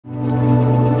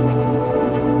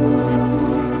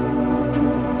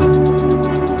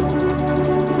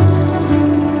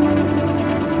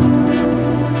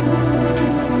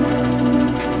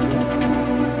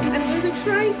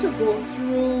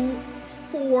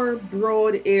4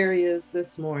 broad areas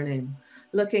this morning,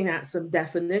 looking at some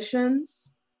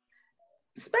definitions,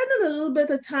 spending a little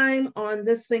bit of time on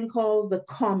this thing called the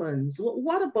commons.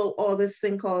 What about all this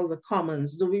thing called the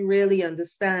commons? Do we really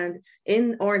understand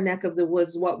in our neck of the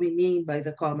woods what we mean by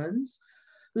the commons?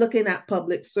 Looking at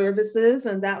public services,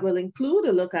 and that will include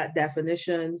a look at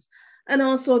definitions and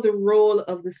also the role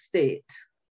of the state.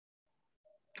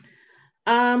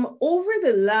 Over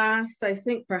the last, I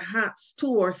think perhaps 2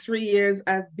 or 3 years,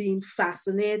 I've been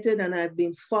fascinated and I've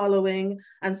been following,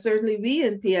 and certainly we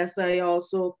in PSI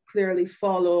also clearly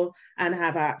follow and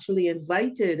have actually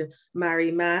invited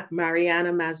Mariana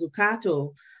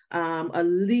Mazzucato, a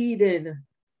leading,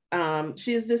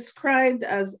 she is described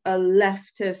as a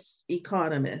leftist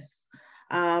economist.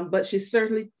 But she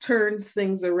certainly turns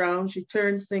things around. She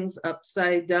turns things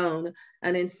upside down.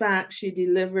 And in fact, she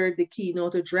delivered the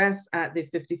keynote address at the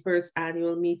 51st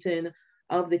annual meeting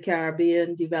of the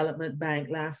Caribbean Development Bank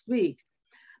last week.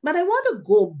 But I want to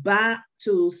go back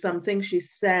to something she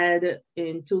said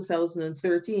in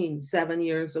 2013, 7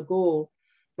 years ago,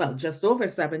 well, just over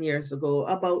 7 years ago,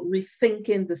 about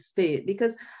rethinking the state,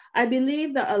 because I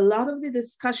believe that a lot of the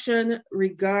discussion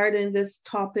regarding this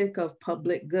topic of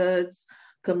public goods,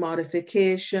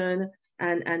 commodification,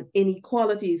 and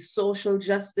inequalities, social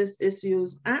justice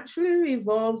issues actually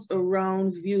revolves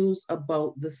around views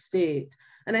about the state.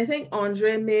 And I think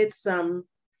Andre made some,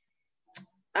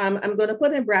 I'm going to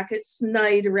put in brackets,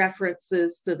 snide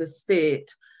references to the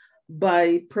state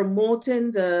by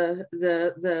promoting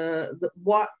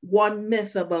what one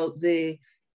myth about the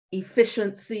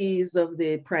efficiencies of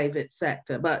the private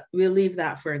sector, but we'll leave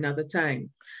that for another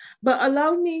time. But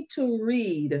allow me to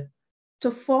read, to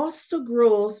foster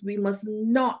growth, we must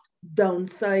not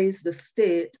downsize the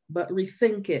state, but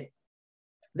rethink it.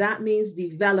 That means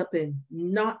developing,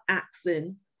 not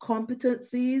axing,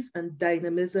 competencies and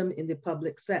dynamism in the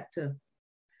public sector.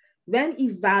 When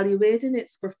evaluating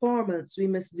its performance, we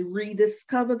must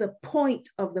rediscover the point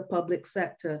of the public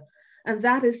sector, and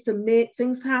that is to make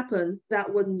things happen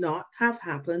that would not have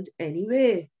happened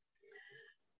anyway.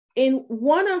 In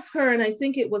one of her, and I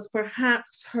think it was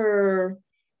perhaps her,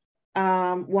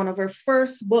 one of her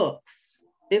first books,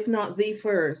 if not the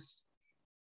first,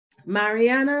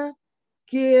 Mariana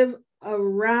gave a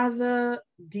rather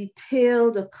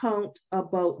detailed account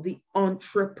about the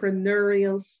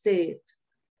entrepreneurial state,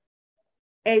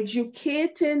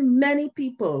 educating many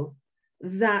people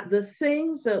that the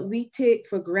things that we take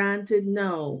for granted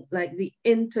now, like the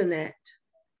internet,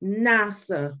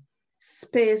 NASA,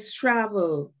 space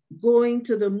travel, going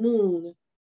to the moon,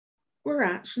 were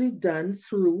actually done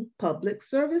through public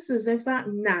services. In fact,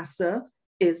 NASA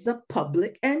is a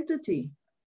public entity.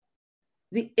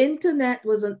 The internet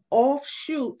was an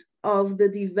offshoot of the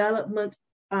development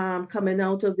coming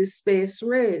out of the space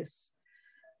race.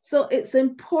 So it's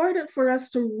important for us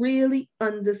to really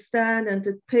understand and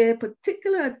to pay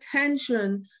particular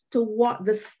attention to what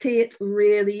the state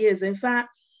really is. In fact,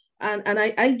 and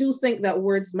I do think that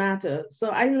words matter. So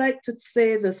I like to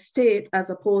say the state as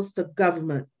opposed to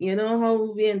government. You know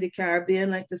how we in the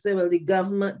Caribbean like to say, well, the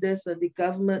government this and the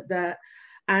government that.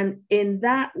 And in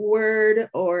that word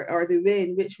or the way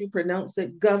in which we pronounce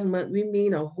it, government, we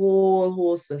mean a whole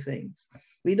host of things.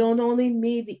 We don't only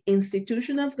mean the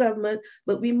institution of government,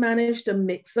 but we manage to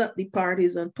mix up the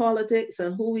parties and politics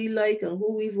and who we like and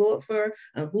who we vote for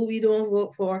and who we don't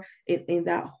vote for in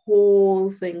that whole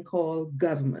thing called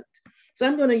government. So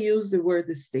I'm going to use the word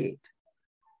the state.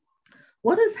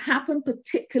 What has happened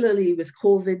particularly with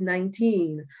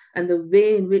COVID-19 and the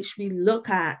way in which we look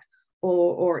at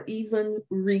or even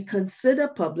reconsider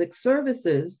public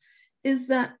services is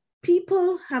that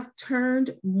people have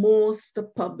turned most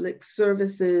of public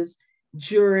services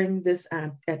during this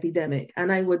epidemic.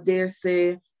 And I would dare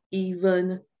say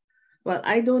even, well,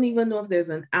 I don't even know if there's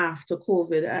an after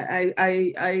COVID.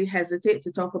 I hesitate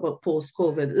to talk about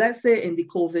post-COVID. Let's say in the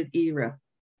COVID era.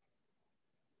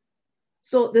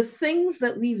 So the things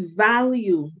that we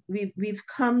value, we've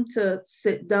come to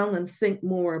sit down and think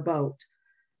more about: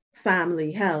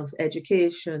 family, health,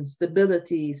 education,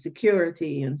 stability,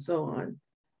 security, and so on.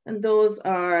 And those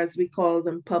are, as we call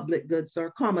them, public goods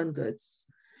or common goods.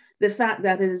 The fact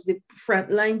that it is the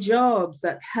frontline jobs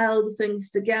that held things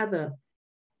together.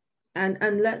 And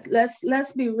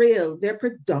let's be real, they're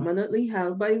predominantly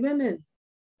held by women.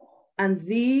 And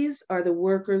these are the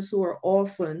workers who are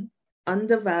often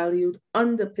undervalued,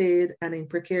 underpaid, and in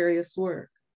precarious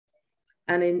work.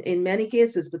 And in many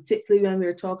cases, particularly when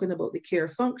we're talking about the care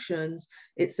functions,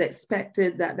 it's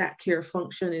expected that that care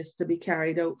function is to be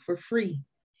carried out for free.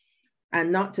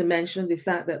 And not to mention the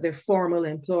fact that their formal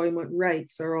employment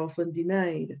rights are often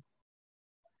denied.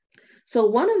 So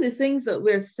one of the things that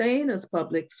we're saying as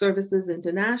Public Services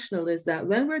International is that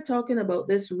when we're talking about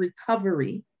this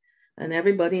recovery, and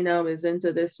everybody now is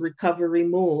into this recovery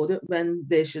mode when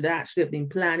they should actually have been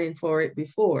planning for it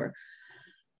before.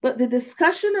 But the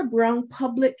discussion around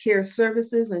public care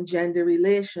services and gender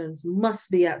relations must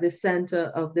be at the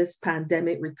center of this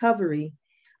pandemic recovery,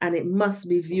 and it must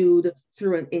be viewed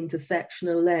through an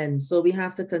intersectional lens. So we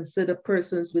have to consider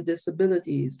persons with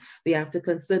disabilities. We have to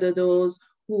consider those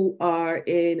who are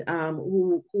in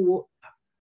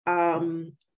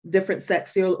different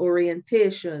sexual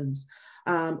orientations,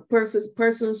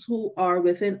 persons who are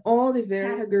within all the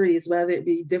various categories, whether it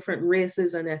be different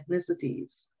races and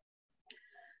ethnicities.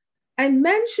 I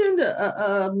mentioned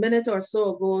a minute or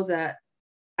so ago that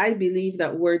I believe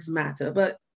that words matter,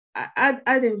 but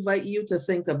I'd invite you to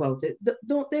think about it.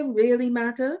 Don't they really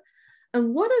matter?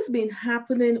 And what has been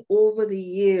happening over the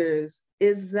years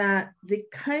is that the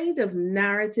kind of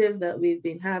narrative that we've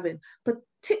been having,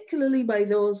 particularly by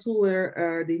those who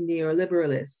are the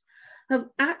neoliberalists, have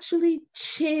actually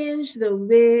changed the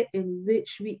way in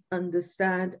which we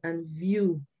understand and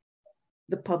view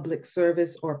the public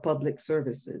service or public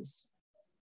services.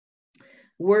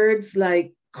 Words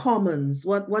like commons,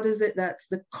 what is it that's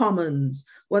the commons?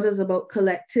 What is about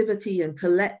collectivity and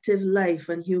collective life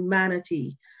and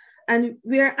humanity? And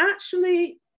we're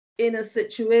actually in a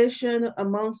situation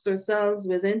amongst ourselves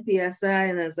within PSI,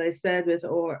 and as I said, with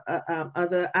our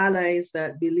other allies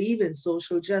that believe in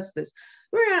social justice,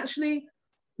 we're actually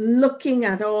looking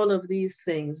at all of these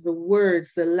things, the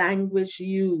words, the language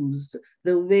used,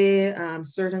 the way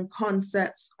certain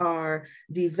concepts are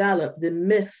developed, the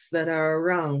myths that are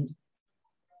around.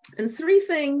 And three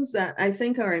things that I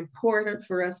think are important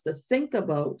for us to think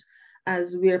about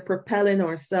as we're propelling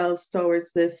ourselves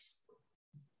towards this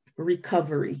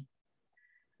recovery.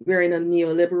 We're in a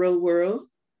neoliberal world,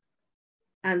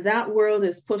 and that world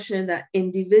is pushing that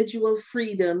individual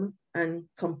freedom and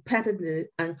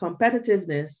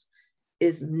competitiveness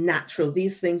is natural.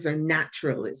 These things are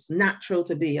natural. It's natural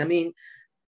to be. I mean,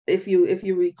 if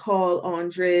you recall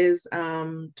Andre's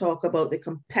talk about the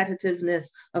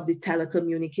competitiveness of the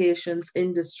telecommunications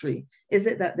industry, is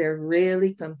it that they're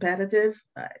really competitive?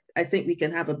 I think we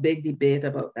can have a big debate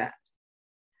about that.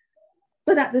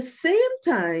 But at the same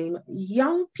time,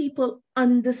 young people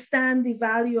understand the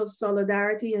value of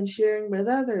solidarity and sharing with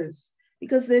others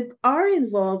because they are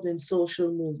involved in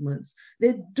social movements.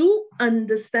 They do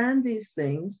understand these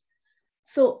things.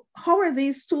 So how are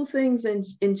these two things in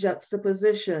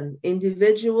juxtaposition?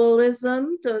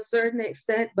 Individualism to a certain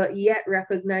extent, but yet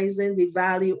recognizing the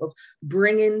value of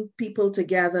bringing people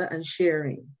together and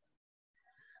sharing.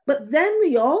 But then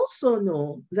we also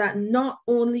know that not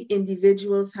only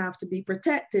individuals have to be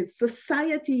protected,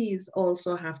 societies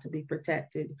also have to be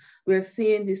protected. We're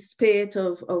seeing the spate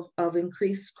of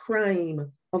increased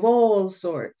crime of all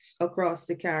sorts across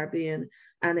the Caribbean,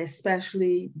 and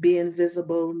especially being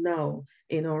visible now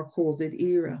in our COVID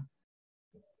era.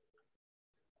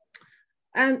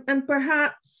 And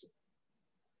perhaps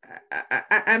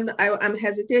I'm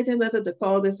hesitating whether to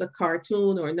call this a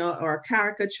cartoon or not, or a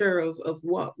caricature of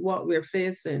what we're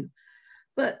facing,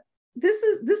 but this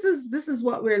is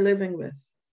what we're living with.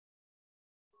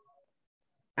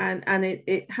 And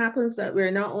it happens that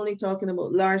we're not only talking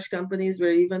about large companies,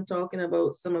 we're even talking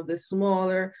about some of the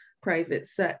smaller private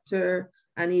sector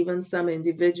and even some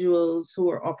individuals who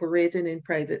are operating in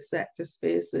private sector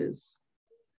spaces.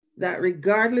 That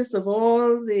regardless of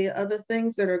all the other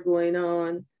things that are going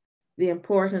on, the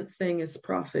important thing is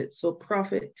profit. So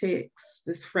profit takes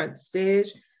this front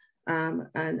stage, and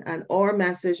our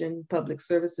message in Public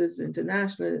Services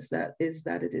International is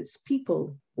that it is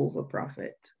people over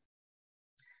profit.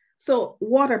 So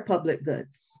what are public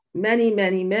goods? Many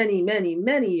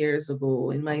years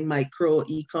ago in my micro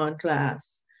econ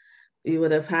class, we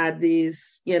would have had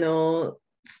these,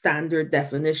 standard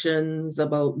definitions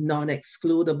about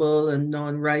non-excludable and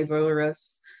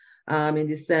non-rivalrous, in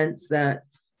the sense that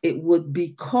it would be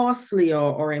costly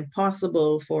or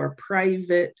impossible for a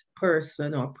private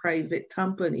person or private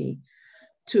company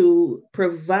to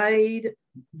provide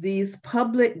these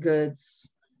public goods.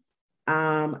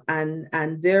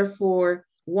 And therefore,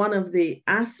 one of the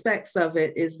aspects of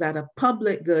it is that a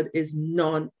public good is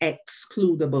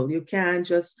non-excludable. You can't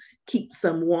just keep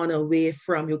someone away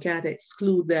from, you can't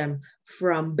exclude them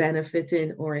from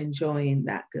benefiting or enjoying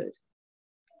that good.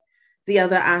 The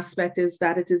other aspect is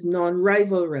that it is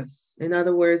non-rivalrous. In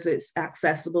other words, it's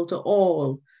accessible to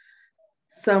all.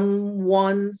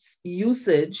 Someone's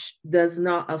usage does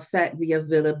not affect the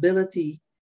availability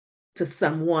to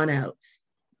someone else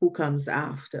who comes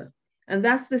after. And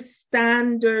that's the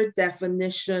standard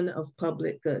definition of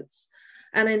public goods.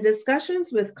 And in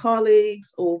discussions with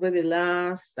colleagues over the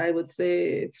last, I would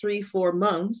say, 3-4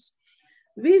 months,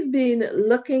 we've been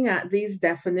looking at these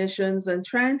definitions and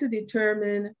trying to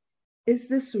determine, is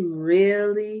this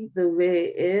really the way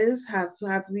it is? Have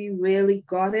we really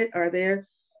got it? Are there,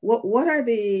 what are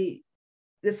the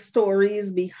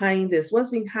stories behind this?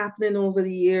 What's been happening over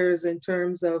the years in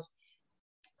terms of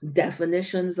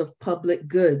definitions of public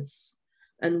goods?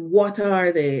 And what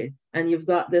are they? And you've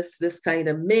got this kind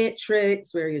of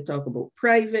matrix where you talk about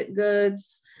private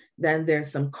goods. Then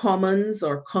there's some commons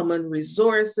or common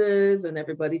resources, and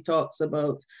everybody talks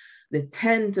about, they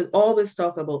tend to always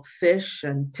talk about fish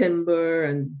and timber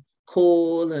and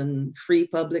coal and free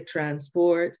public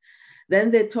transport. Then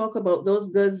they talk about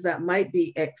those goods that might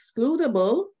be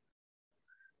excludable,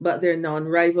 but they're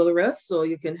non-rivalrous. So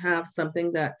you can have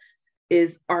something that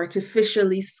is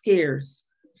artificially scarce.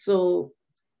 So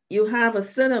you have a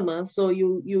cinema, so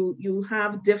you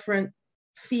have different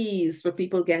fees for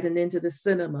people getting into the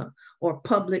cinema, or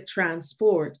public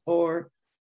transport, or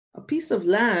a piece of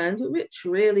land, which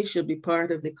really should be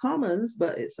part of the commons,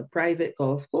 but it's a private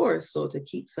golf course. So to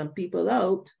keep some people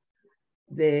out,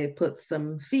 they put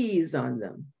some fees on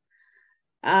them.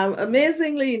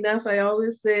 Amazingly enough, I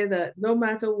always say that no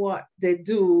matter what they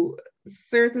do,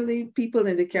 certainly people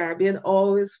in the Caribbean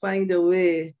always find a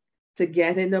way to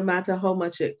get in, no matter how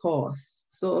much it costs.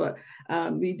 So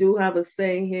we do have a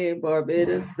saying here in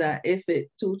Barbados that if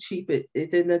it's too cheap, it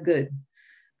isn't good.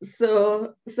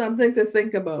 So something to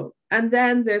think about. And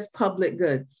then there's public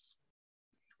goods.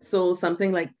 So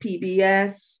something like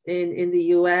PBS in the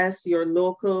US, your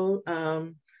local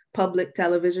public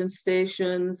television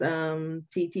stations,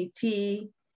 TTT,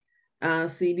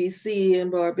 CBC in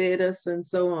Barbados, and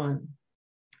so on.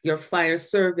 Your fire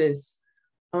service.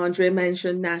 Andre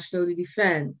mentioned national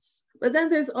defense. But then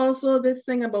there's also this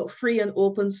thing about free and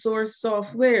open source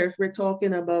software, if we're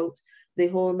talking about the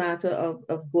whole matter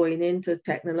of going into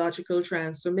technological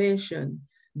transformation,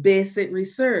 basic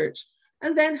research,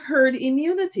 and then herd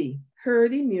immunity.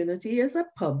 Herd immunity is a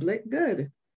public good.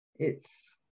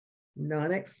 It's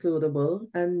non-excludable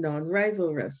and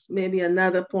non-rivalrous. Maybe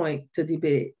another point to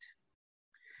debate.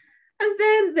 And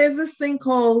then there's this thing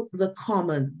called the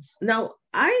commons. Now,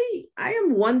 I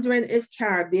am wondering if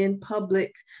Caribbean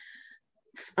public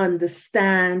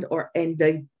understand or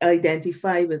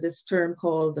identify with this term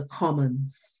called the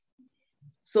commons.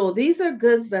 So these are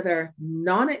goods that are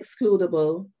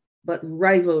non-excludable, but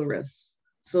rivalrous.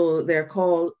 So they're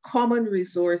called common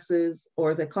resources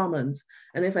or the commons.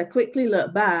 And if I quickly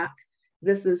look back,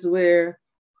 this is where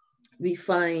we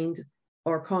find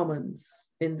our commons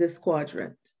in this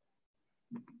quadrant.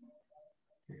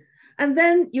 And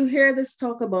then you hear this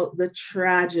talk about the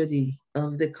tragedy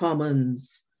of the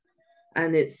commons.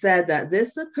 And it said that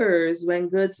this occurs when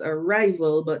goods are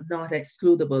rival but not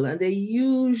excludable. And they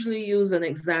usually use an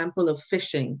example of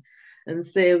fishing and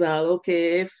say, well,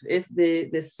 okay, if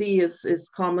the sea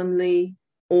is commonly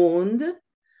owned,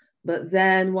 but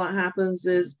then what happens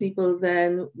is people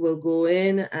then will go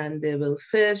in and they will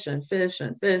fish and fish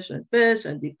and fish and fish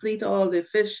and deplete all the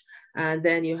fish. And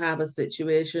then you have a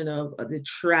situation of the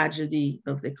tragedy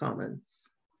of the commons.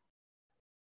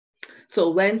 So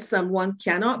when someone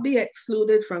cannot be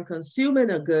excluded from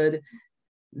consuming a good,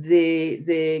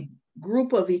 the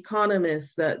group of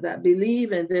economists that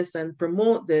believe in this and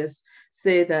promote this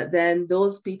say that then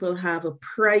those people have a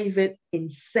private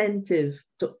incentive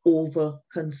to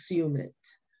over-consume it.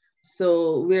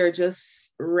 So we're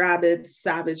just rabid,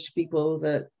 savage people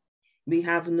that we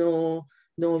have no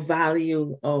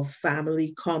value of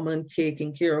family, common,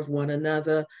 taking care of one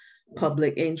another,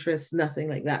 public interest, nothing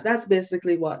like that. That's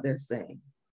basically what they're saying.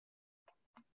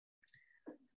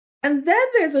 And then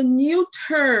there's a new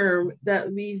term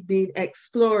that we've been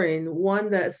exploring, one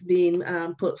that's been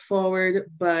put forward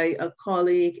by a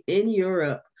colleague in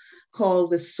Europe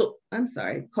called the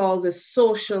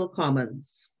social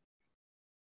commons.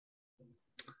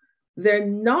 They're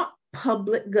not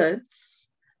public goods,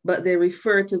 but they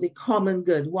refer to the common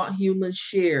good, what humans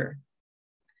share.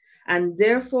 And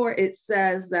therefore, it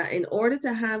says that in order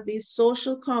to have these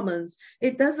social commons,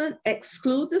 it doesn't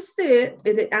exclude the state.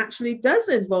 It actually does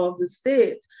involve the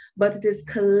state, but it is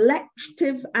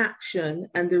collective action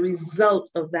and the result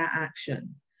of that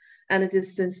action. And it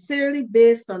is sincerely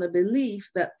based on a belief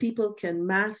that people can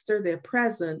master their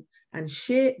present and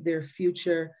shape their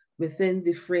future within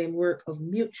the framework of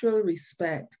mutual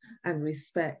respect and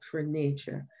respect for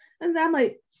nature. And that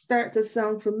might start to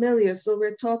sound familiar. So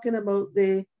we're talking about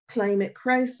the climate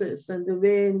crisis and the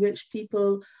way in which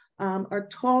people are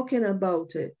talking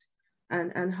about it.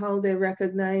 and how they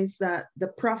recognize that the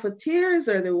profiteers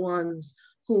are the ones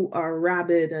who are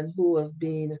rabid and who have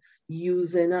been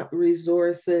using up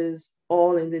resources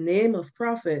all in the name of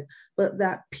profit, but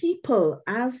that people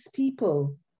as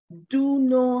people do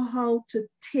know how to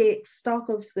take stock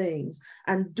of things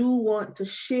and do want to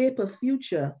shape a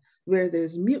future where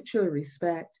there's mutual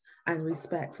respect and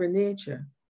respect for nature.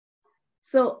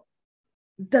 So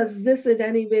does this in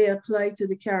any way apply to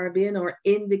the Caribbean or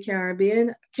in the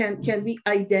Caribbean? Can we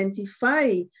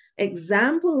identify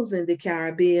examples in the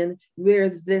Caribbean where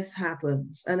this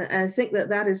happens? And I think that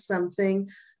that is something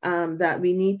that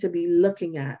we need to be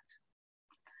looking at.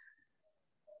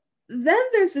 Then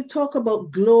there's the talk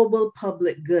about global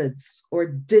public goods or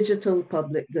digital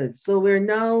public goods. So we're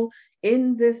now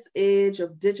in this age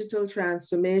of digital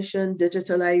transformation,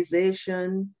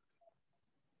 digitalization.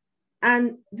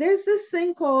 And there's this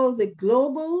thing called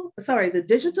the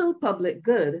digital public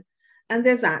good. And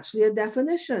there's actually a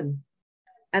definition.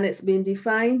 And it's been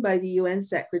defined by the UN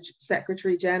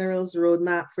Secretary General's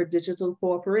Roadmap for Digital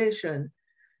Cooperation.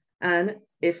 And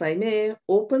if I may,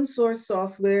 open source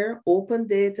software, open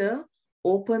data,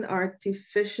 open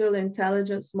artificial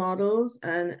intelligence models,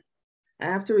 and I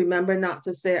have to remember not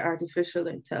to say artificial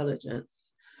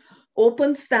intelligence,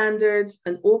 open standards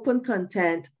and open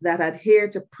content that adhere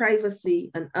to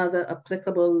privacy and other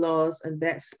applicable laws and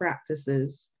best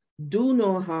practices, do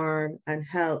no harm, and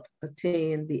help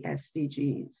attain the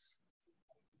SDGs.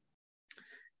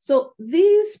 So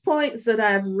these points that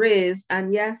I've raised,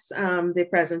 and yes, the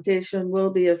presentation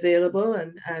will be available,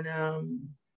 and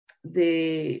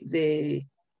the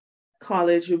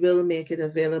college will make it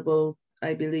available,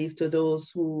 I believe, to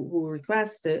those who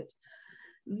request it.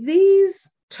 These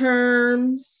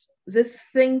terms, this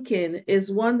thinking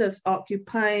is one that's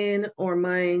occupying our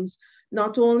minds,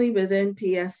 not only within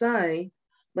PSI,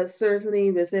 but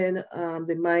certainly within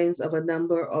the minds of a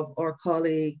number of our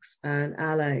colleagues and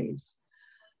allies.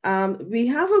 We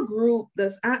have a group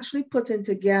that's actually putting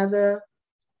together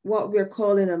what we're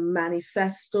calling a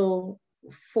manifesto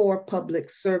for public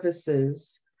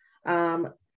services,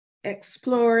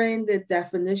 exploring the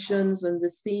definitions and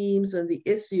the themes and the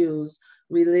issues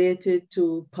related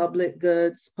to public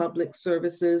goods, public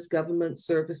services, government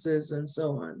services, and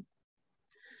so on.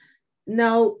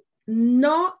 Now,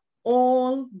 not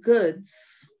all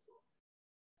goods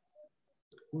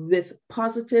with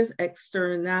positive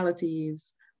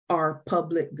externalities are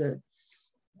public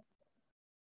goods.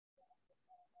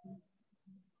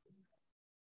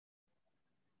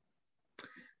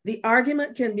 The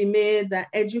argument can be made that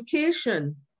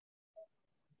education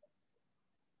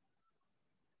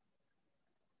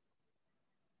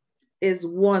is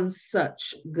one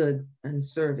such good and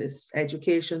service,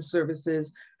 education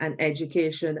services and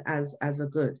education as a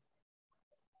good.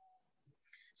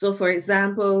 So for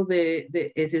example, it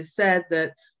is said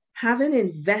that having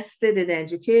invested in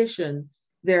education,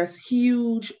 there's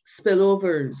huge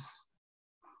spillovers.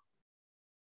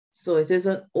 So it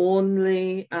isn't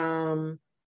only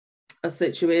a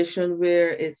situation where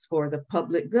it's for the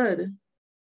public good,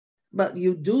 but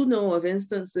you do know of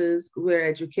instances where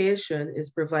education is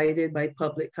provided by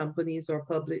public companies or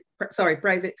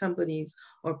private companies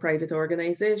or private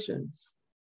organizations.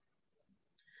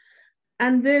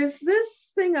 And there's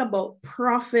this thing about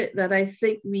profit that I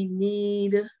think we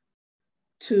need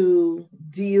to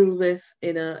deal with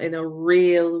in a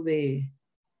real way.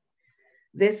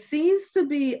 There seems to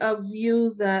be a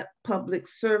view that public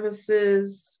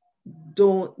services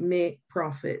don't make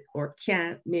profit or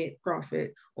can't make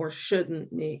profit or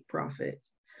shouldn't make profit.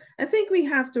 I think we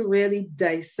have to really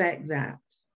dissect that,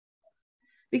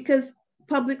 because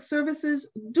public services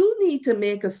do need to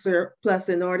make a surplus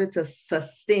in order to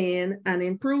sustain and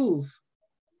improve.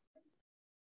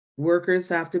 Workers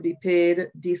have to be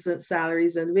paid decent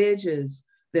salaries and wages.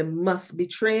 There must be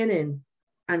training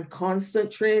and constant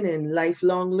training,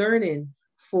 lifelong learning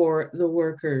for the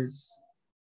workers.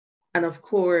 And of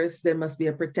course, there must be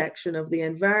a protection of the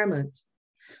environment.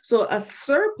 So a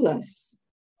surplus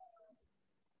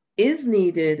is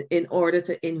needed in order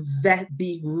to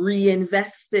be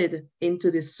reinvested into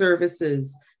the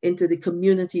services, into the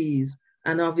communities,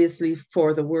 and obviously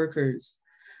for the workers.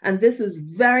 And this is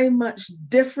very much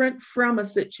different from a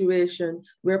situation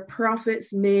where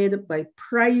profits made by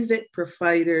private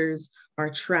providers are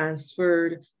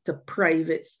transferred to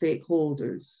private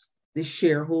stakeholders, the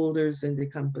shareholders in the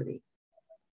company.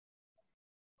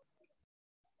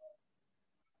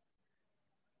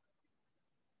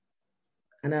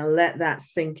 And I'll let that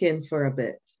sink in for a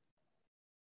bit.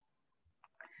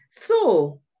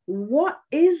 So, what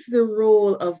is the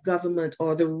role of government,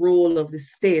 or the role of the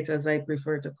state, as I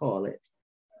prefer to call it?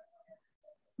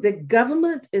 The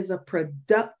government is a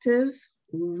productive,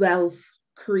 wealth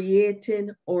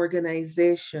creating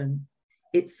organization.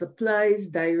 It supplies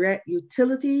direct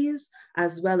utilities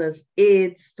as well as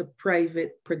aids to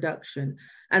private production.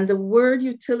 And the word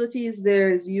utilities there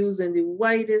is used in the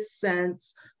widest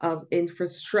sense of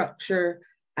infrastructure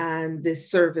and the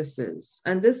services.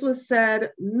 And this was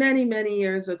said many, many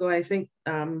years ago, I think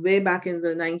way back in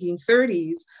the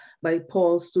 1930s by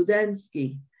Paul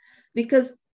Studensky.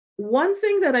 Because one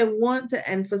thing that I want to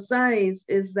emphasize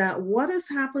is that what has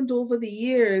happened over the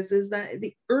years is that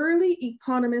the early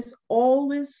economists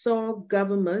always saw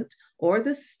government or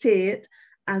the state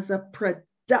as a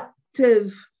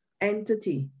productive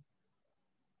entity,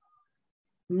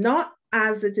 not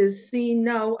as it is seen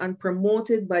now and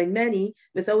promoted by many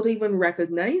without even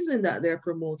recognizing that they're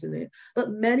promoting it. But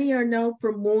many are now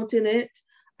promoting it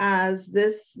as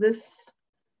this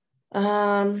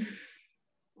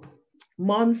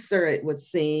monster, it would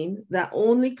seem, that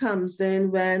only comes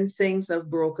in when things have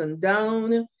broken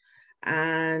down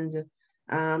and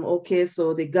okay,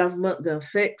 so the government gonna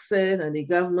fix it and the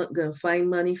government gonna find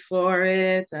money for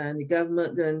it and the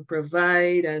government gonna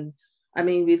provide. And I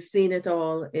mean, we've seen it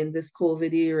all in this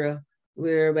COVID era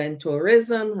where when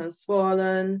tourism has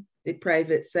fallen, the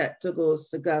private sector goes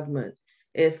to government.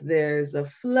 If there's a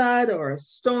flood or a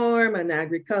storm and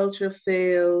agriculture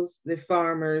fails, the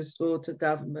farmers go to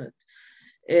government.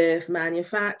 If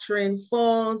manufacturing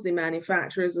falls, the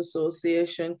Manufacturers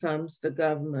Association comes to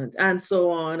government, and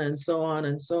so on and so on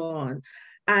and so on.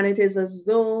 And it is as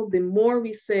though the more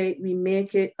we say it, we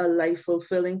make it a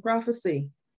life-fulfilling prophecy.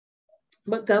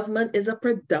 But government is a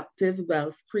productive,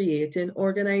 wealth-creating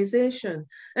organization.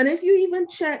 And if you even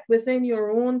check within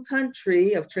your own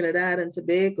country of Trinidad and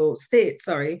Tobago,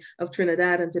 of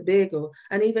Trinidad and Tobago,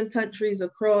 and even countries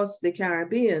across the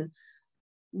Caribbean,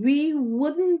 we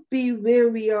wouldn't be where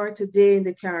we are today in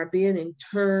the Caribbean in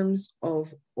terms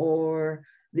of,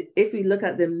 if we look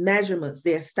at the measurements,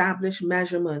 the established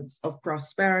measurements of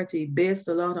prosperity based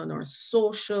a lot on our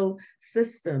social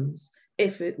systems,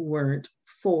 if it weren't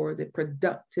for the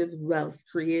productive wealth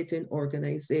creating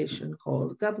organization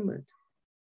called government.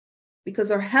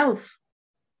 Because our health,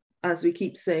 as we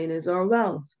keep saying, is our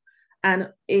wealth. And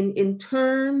in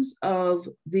terms of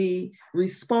the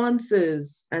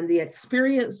responses and the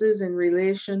experiences in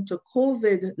relation to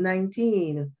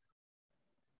COVID-19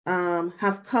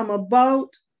 have come about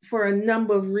for a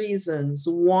number of reasons.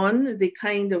 One, the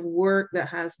kind of work that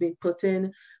has been put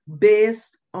in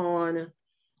based on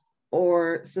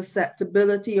or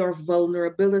susceptibility or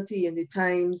vulnerability in the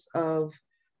times of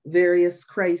various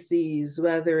crises,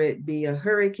 whether it be a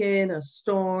hurricane, a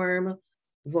storm,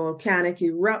 volcanic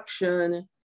eruption.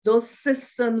 Those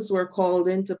systems were called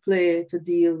into play to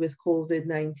deal with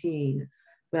COVID-19,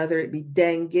 whether it be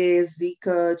dengue,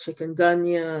 Zika,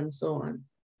 chikungunya, and so on.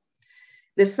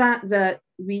 The fact that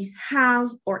we have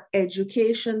our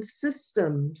education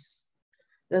systems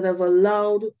that have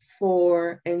allowed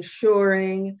for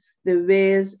ensuring the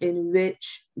ways in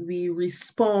which we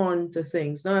respond to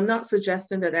things. Now, I'm not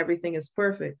suggesting that everything is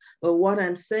perfect, but what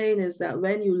I'm saying is that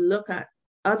when you look at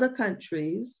other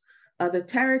countries, other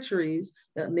territories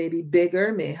that may be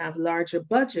bigger, may have larger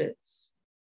budgets,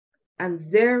 and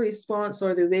their response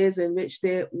or the ways in which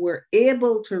they were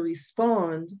able to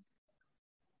respond,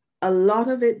 a lot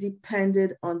of it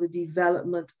depended on the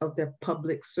development of their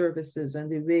public services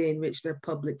and the way in which their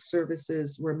public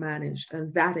services were managed,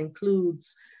 and that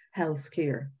includes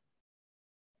healthcare.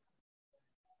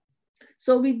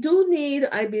 So we do need,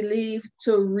 I believe,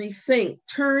 to rethink,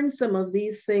 turn some of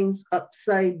these things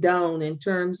upside down in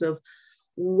terms of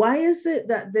why is it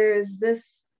that there's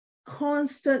this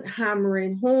constant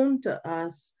hammering home to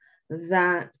us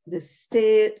that the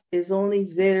state is only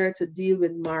there to deal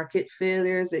with market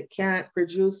failures. It can't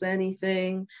produce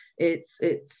anything. It's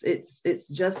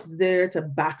just there to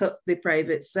back up the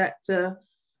private sector.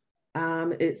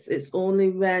 It's only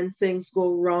when things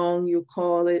go wrong you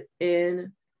call it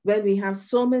in. When we have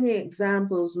so many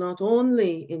examples, not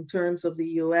only in terms of the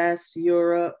US,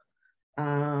 Europe,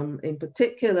 in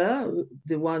particular,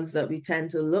 the ones that we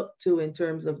tend to look to in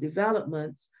terms of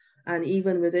developments, and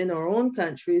even within our own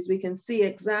countries, we can see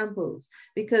examples,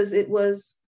 because it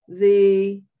was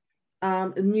the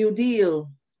New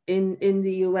Deal in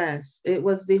the US. It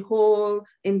was the whole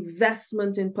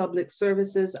investment in public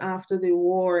services after the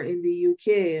war in the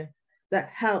UK that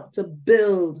helped to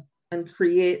build and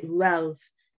create wealth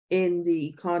in the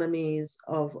economies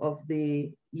of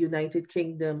the United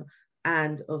Kingdom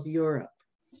and of Europe.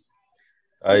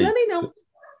 Hi, let me know.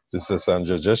 Sister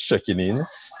Sandra, just checking in.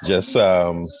 Just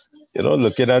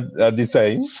looking at the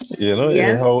time,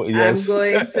 Yes, how, I'm yes.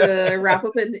 going to wrap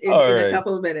up All in a right.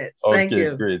 couple of minutes. Thank Okay,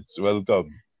 you. great.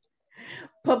 Welcome.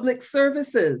 Public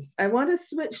services. I want to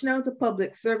switch now to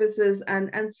public services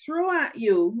and throw at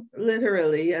you,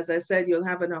 literally, as I said, you'll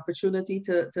have an opportunity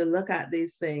to look at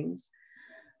these things,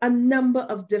 a number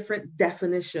of different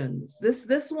definitions.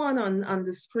 This one on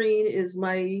the screen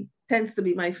tends to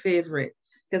be my favorite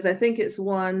because I think it's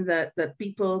one that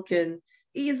people can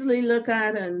easily look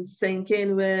at and sink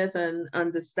in with and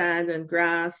understand and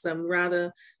grasp some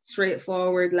rather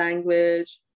straightforward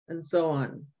language and so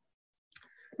on.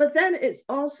 But then it's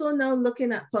also now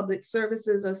looking at public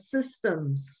services as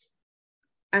systems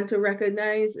and to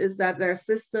recognize is that there are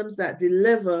systems that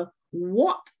deliver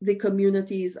what the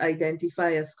communities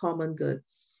identify as common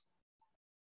goods,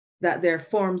 that they're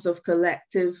forms of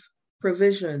collective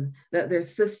provision, that they're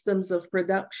systems of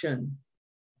production,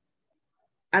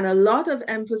 and a lot of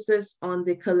emphasis on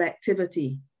the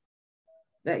collectivity,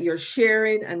 that you're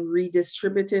sharing and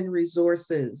redistributing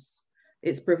resources.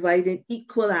 It's providing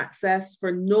equal access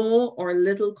for no or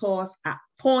little cost at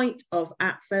point of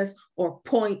access or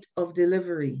point of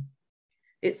delivery.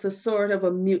 It's a sort of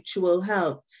a mutual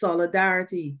help,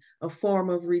 solidarity, a form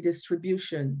of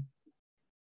redistribution.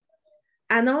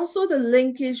 And also the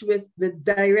linkage with the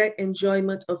direct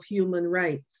enjoyment of human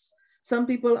rights. Some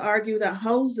people argue that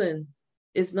housing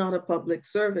is not a public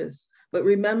service, but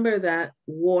remember that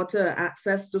water,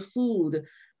 access to food,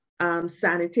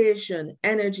 sanitation,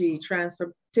 energy,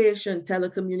 transportation,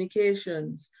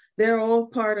 telecommunications, they're all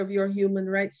part of your human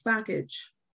rights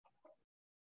package.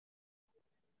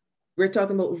 We're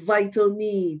talking about vital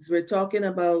needs. We're talking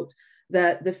about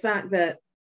the fact that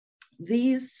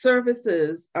these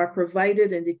services are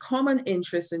provided in the common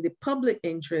interest, in the public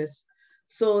interest,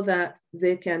 so that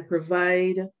they can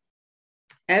provide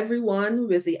everyone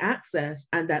with the access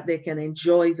and that they can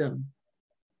enjoy them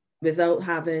without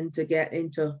having to get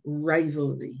into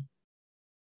rivalry.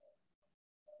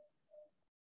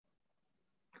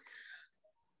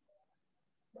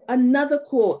 Another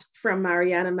quote from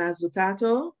Mariana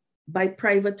Mazzucato: by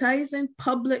privatizing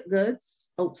public goods,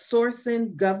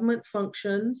 outsourcing government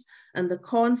functions, and the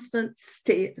constant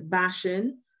state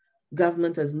bashing,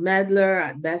 government as meddler,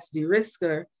 at best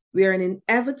de-risker, we are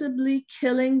inevitably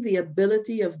killing the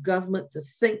ability of government to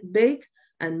think big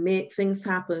and make things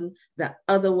happen that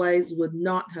otherwise would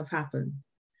not have happened.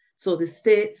 So the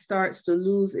state starts to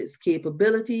lose its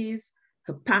capabilities,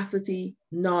 capacity,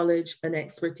 knowledge, and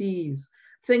expertise.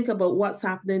 Think about what's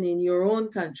happening in your own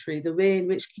country, the way in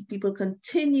which people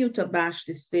continue to bash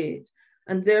the state.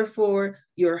 And therefore,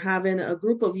 you're having a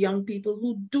group of young people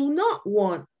who do not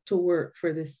want to work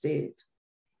for the state.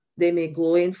 They may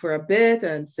go in for a bit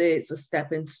and say it's a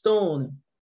stepping stone.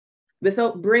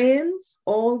 Without brains,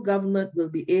 all government will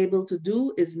be able to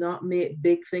do is not make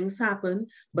big things happen,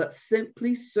 but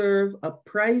simply serve a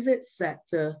private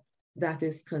sector that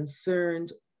is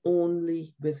concerned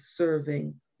only with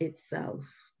serving itself.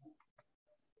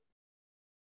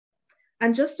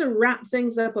 And just to wrap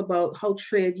things up about how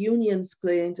trade unions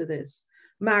play into this,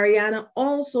 Mariana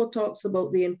also talks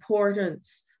about the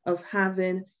importance of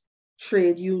having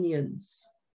trade unions.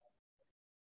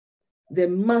 There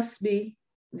must be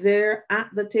there at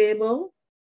the table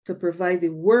to provide the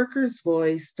workers'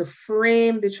 voice to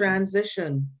frame the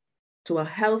transition to a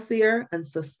healthier and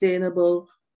sustainable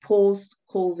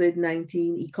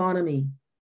post-COVID-19 economy.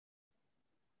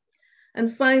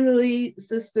 And finally,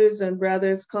 sisters and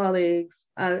brothers, colleagues,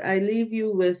 I leave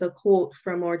you with a quote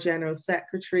from our General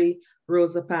Secretary,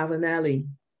 Rosa Pavanelli.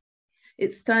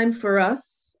 It's time for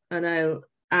us, and I'll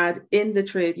add in the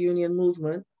trade union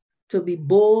movement, to be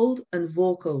bold and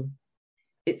vocal.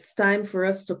 It's time for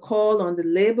us to call on the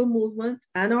labor movement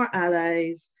and our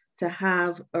allies to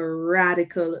have a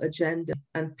radical agenda.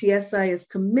 And PSI is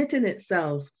committing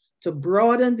itself to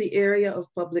broaden the area of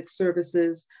public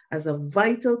services as a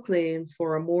vital claim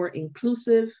for a more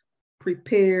inclusive,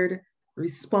 prepared,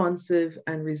 responsive,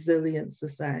 and resilient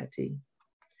society.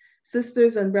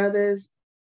 Sisters and brothers,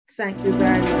 thank you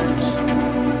very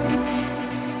much.